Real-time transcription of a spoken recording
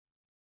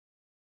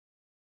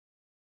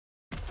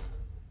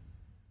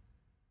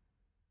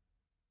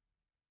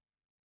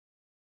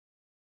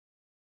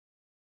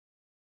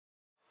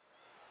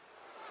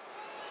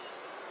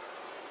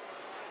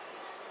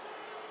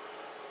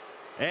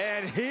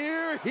And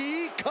here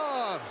he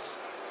comes.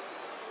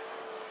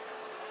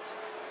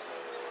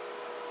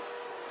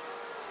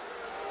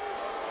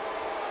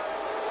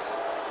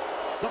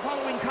 The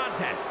following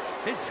contest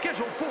is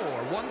scheduled for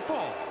one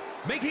fall.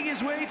 Making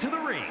his way to the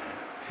ring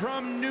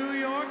from New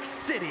York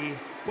City,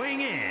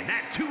 weighing in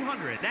at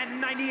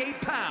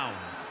 298 pounds,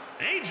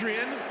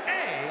 Adrian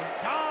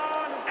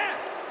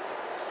Adonis.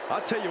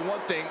 I'll tell you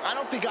one thing, I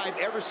don't think I've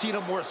ever seen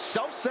a more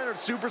self-centered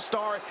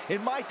superstar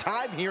in my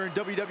time here in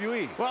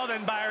WWE. Well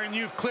then, Byron,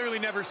 you've clearly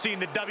never seen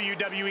the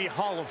WWE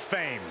Hall of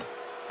Fame.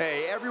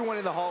 Hey, everyone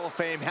in the Hall of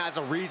Fame has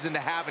a reason to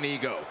have an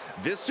ego.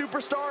 This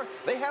superstar,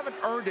 they haven't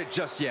earned it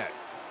just yet.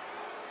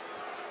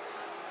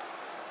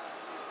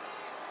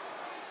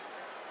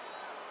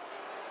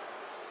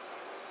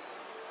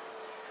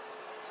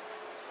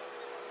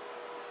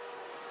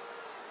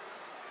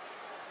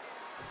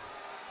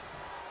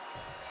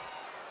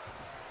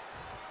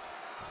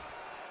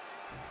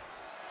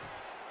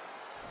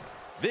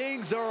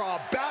 Things are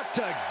about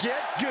to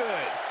get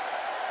good.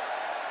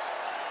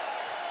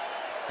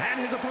 And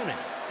his opponent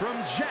from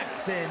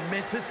Jackson,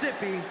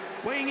 Mississippi,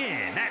 weighing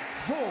in at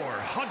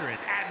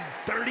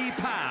 430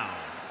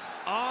 pounds,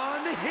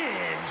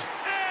 unhinged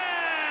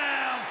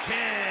Elkins.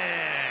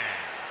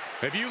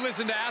 If you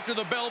listened to After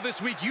the Bell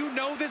this week, you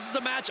know this is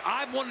a match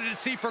I've wanted to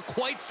see for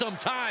quite some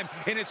time,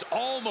 and it's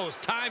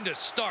almost time to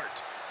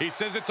start. He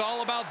says it's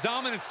all about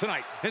dominance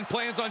tonight and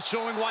plans on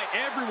showing why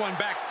everyone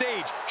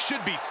backstage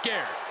should be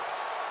scared.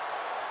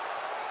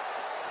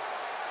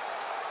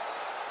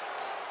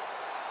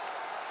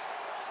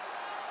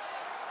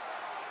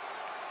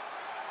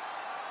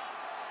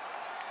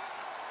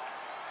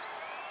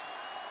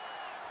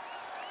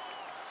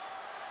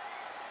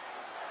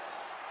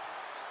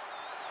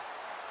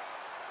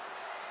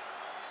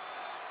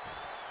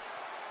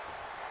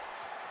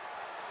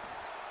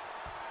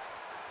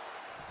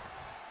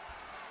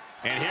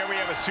 And here we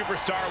have a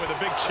superstar with a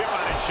big chip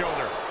on his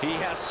shoulder. He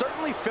has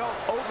certainly felt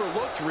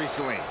overlooked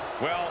recently.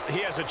 Well, he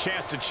has a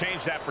chance to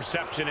change that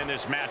perception in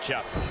this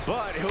matchup.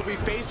 But he'll be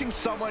facing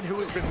someone who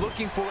has been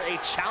looking for a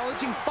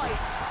challenging fight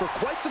for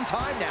quite some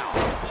time now.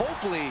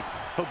 Hopefully,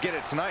 he'll get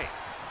it tonight.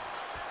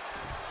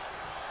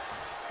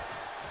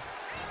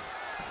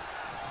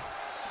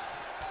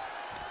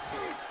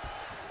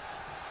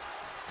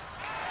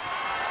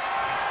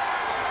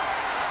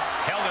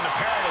 Held in a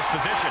perilous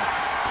position.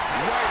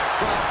 Right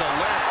across the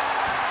larynx.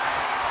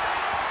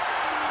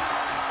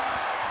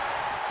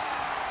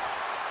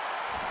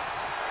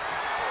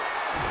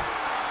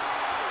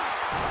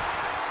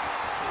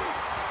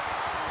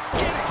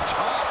 Getting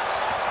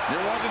tossed.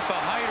 There wasn't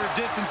the height or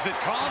distance that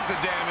caused the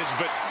damage,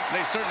 but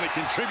they certainly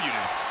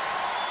contributed.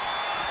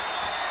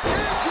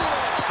 Into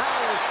a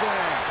power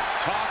slam.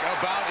 Talk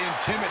about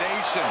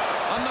intimidation.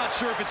 I'm not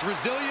sure if it's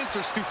resilience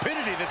or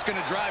stupidity that's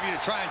going to drive you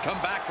to try and come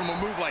back from a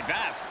move like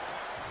that.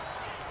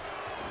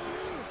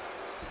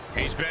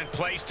 He's been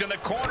placed in the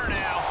corner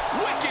now.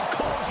 Wicked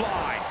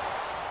clothesline.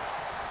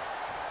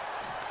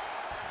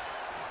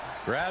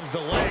 Grabs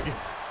the leg.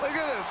 Look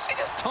at this. He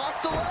just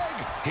tossed the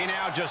leg. He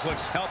now just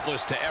looks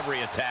helpless to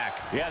every attack.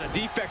 Yeah, the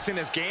defects in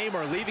his game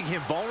are leaving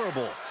him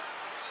vulnerable.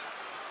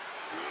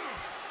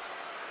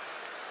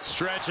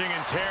 Stretching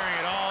and tearing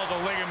at all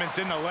the ligaments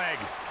in the leg.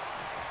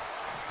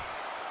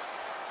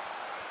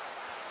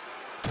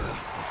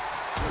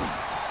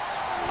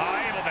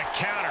 Able to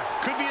counter.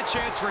 Could be a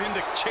chance for him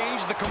to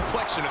change the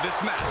complexion of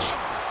this match.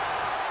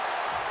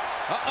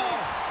 Uh-oh.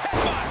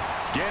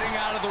 Headbutt. Getting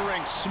out of the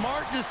ring.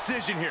 Smart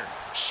decision here.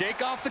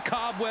 Shake off the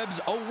cobwebs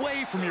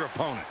away from your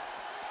opponent.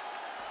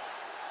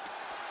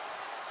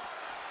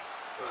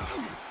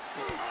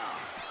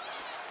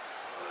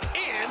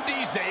 And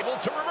he's able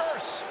to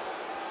reverse.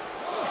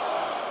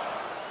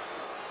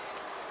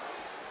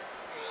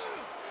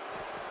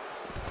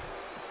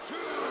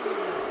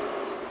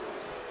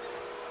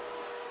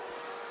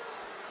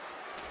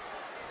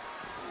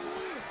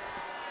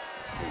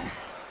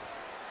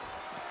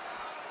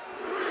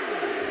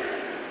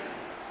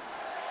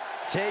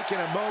 Taking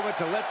a moment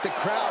to let the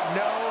crowd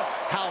know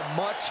how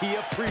much he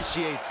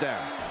appreciates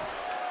them.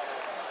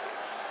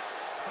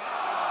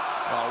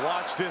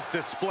 Watch this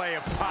display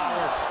of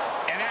power.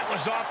 And that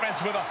was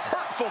offense with a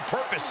hurtful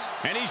purpose.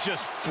 And he's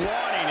just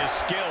flaunting his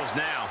skills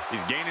now.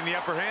 He's gaining the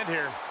upper hand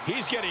here.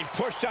 He's getting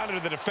pushed onto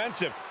the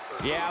defensive.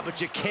 Yeah, but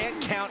you can't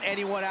count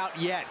anyone out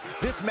yet.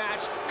 This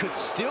match could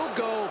still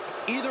go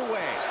either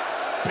way.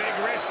 Big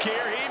risk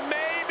here. He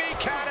may be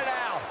counted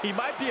out. He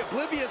might be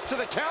oblivious to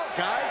the count,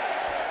 guys.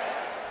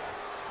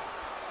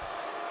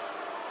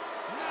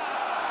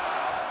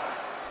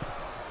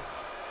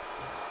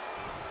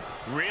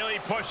 Really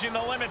pushing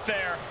the limit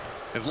there.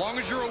 As long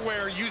as you're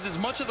aware, use as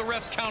much of the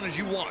ref's count as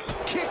you want.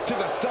 Kick to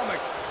the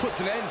stomach puts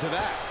an end to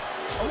that.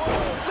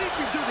 Whoa,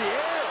 leaping through the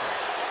air.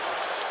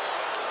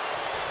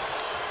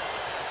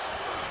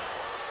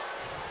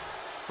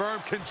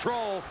 Firm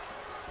control.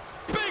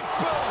 Big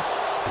boot.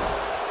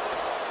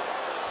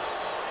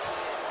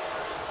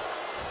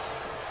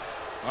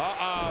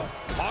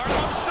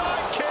 Arm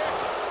side kick.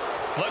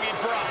 Looking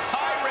for a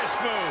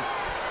high-risk move.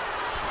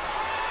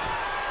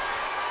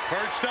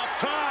 Perched up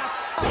top.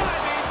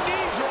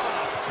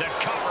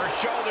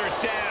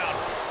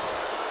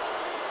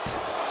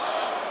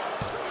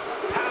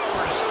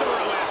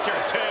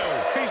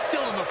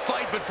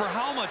 for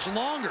how much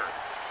longer?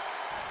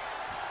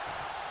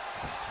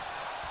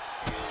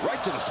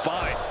 Right to the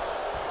spine.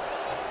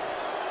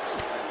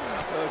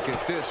 Look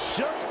at this,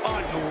 just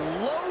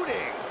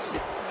unloading.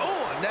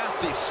 Oh, a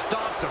nasty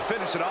stop to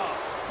finish it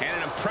off. And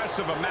an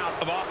impressive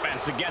amount of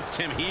offense against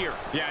him here.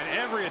 Yeah, and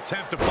every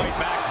attempt to fight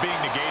back's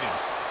being negated.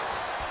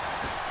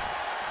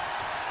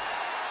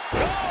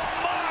 Oh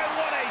my,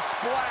 what a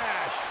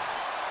splash.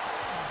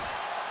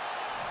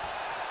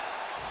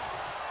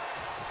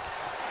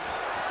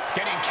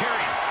 Getting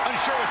carried,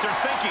 unsure what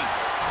they're thinking.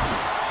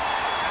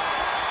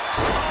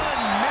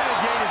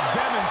 Unmitigated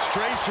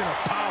demonstration of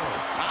power.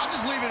 I'll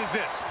just leave it at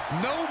this.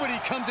 Nobody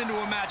comes into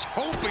a match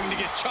hoping to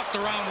get chucked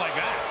around like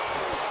that.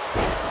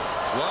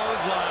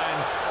 Clothesline.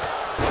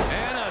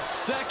 And a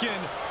second.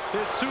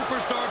 This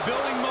superstar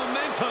building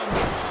momentum.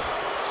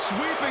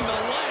 Sweeping the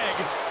leg.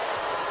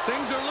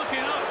 Things are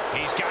looking up.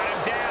 He's got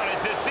him down.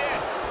 Is this it?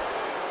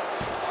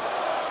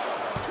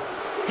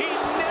 He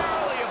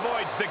narrowly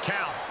avoids the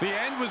count. The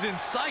end was in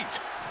sight.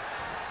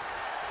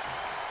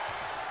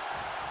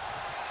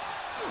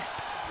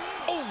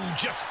 Oh,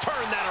 just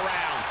turn that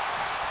around.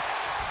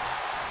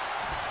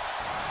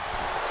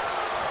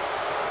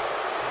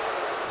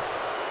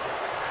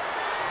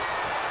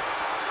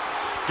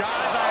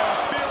 Guys, I have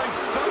a feeling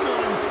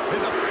someone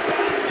is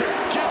about to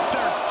get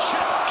their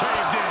chest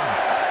caved in.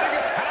 I think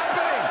it's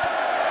happening.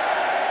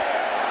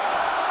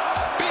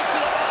 Beats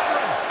it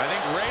over. I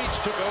think rage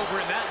took over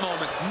in that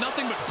moment.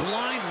 Nothing but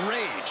blind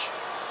rage.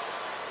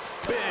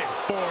 Big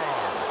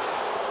forearm.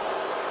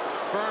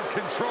 Firm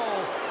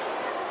control.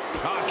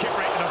 Oh, kick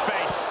right in the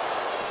face.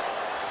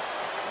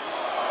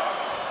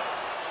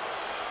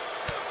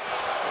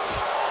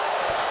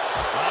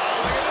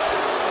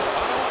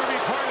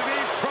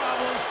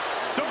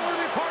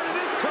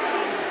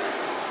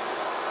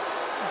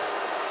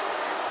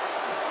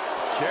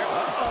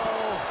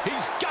 Uh-oh.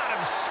 He's got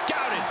him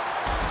scouted.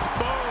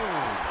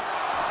 Boom.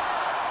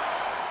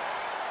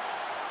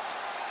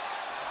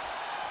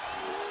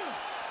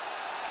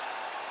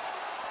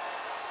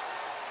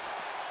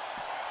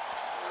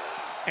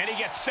 And he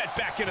gets set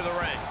back into the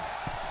ring.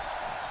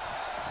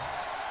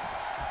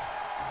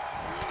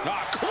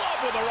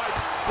 Club with the right.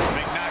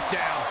 Big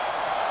knockdown.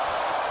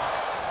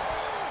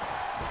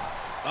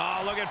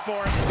 Oh, looking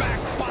for his back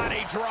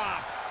body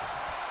drop.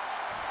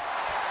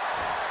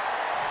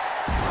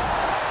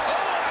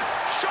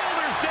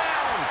 Shoulders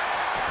down.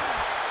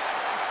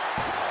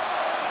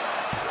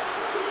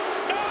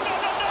 No.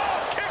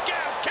 Kick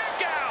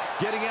out.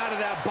 Getting out of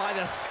that by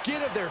the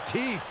skin of their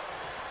teeth.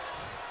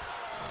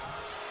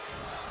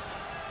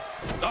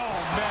 Oh,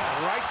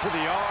 man, right to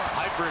the arm.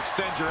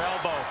 Hyperextend your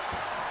elbow.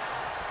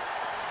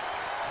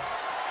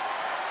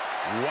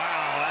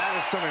 Wow, that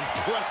is some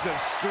impressive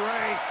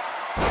strength.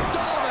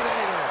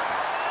 Dominator.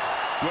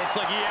 Looks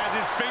like he has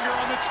his finger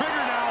on the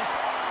trigger now.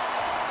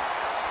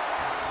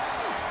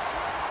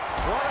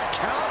 What a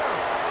counter.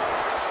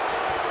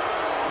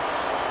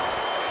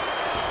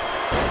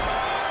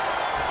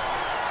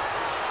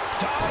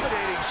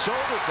 Dominating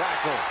shoulder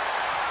tackle.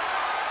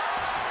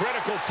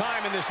 Critical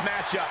time in this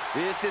matchup.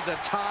 This is a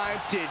time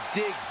to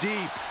dig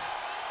deep.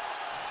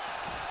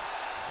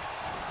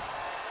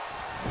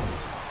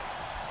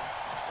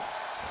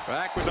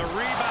 Back with a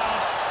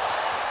rebound.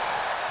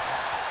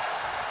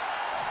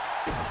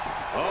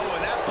 Oh,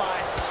 and that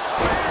by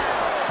spear.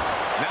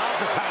 Now's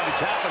the time to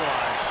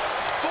capitalize.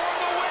 For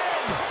the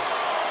win.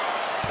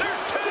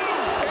 There's two.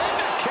 And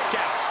the kick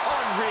out.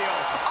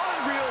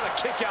 Unreal the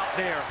kick out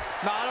there.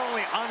 Not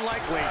only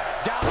unlikely,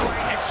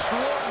 downright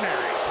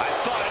extraordinary. I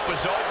thought it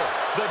was over.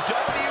 The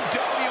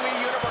WWE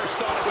Universe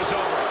thought it was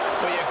over.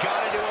 But you got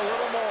to do a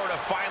little more to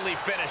finally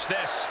finish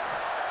this.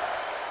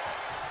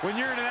 When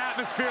you're in an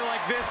atmosphere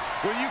like this,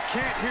 where you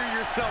can't hear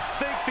yourself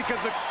think because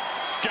the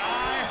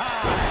sky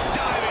high.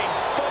 Diving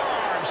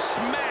forearm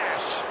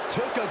smash.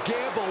 Took a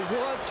gamble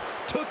once,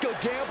 took a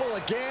gamble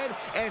again,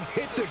 and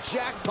hit the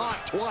jackpot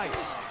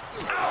twice.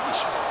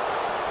 Ouch.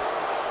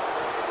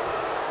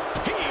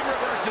 He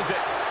reverses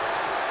it.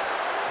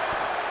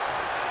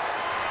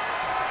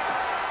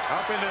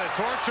 Up into the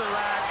torture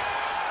rack.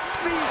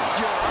 Feast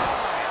your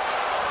eyes.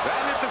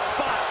 That hit the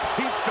spot.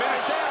 He's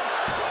finished.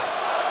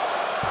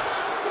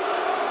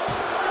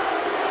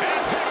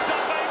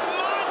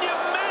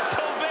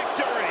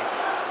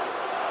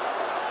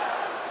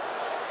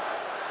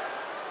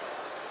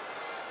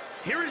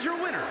 Here is your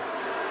winner,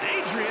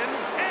 Adrian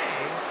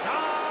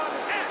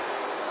Adonis.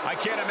 I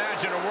can't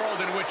imagine a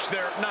world in which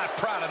they're not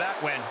proud of that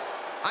win.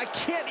 I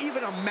can't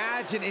even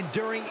imagine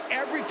enduring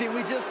everything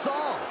we just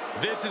saw.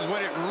 This is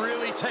what it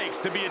really takes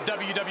to be a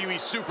WWE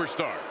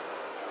superstar.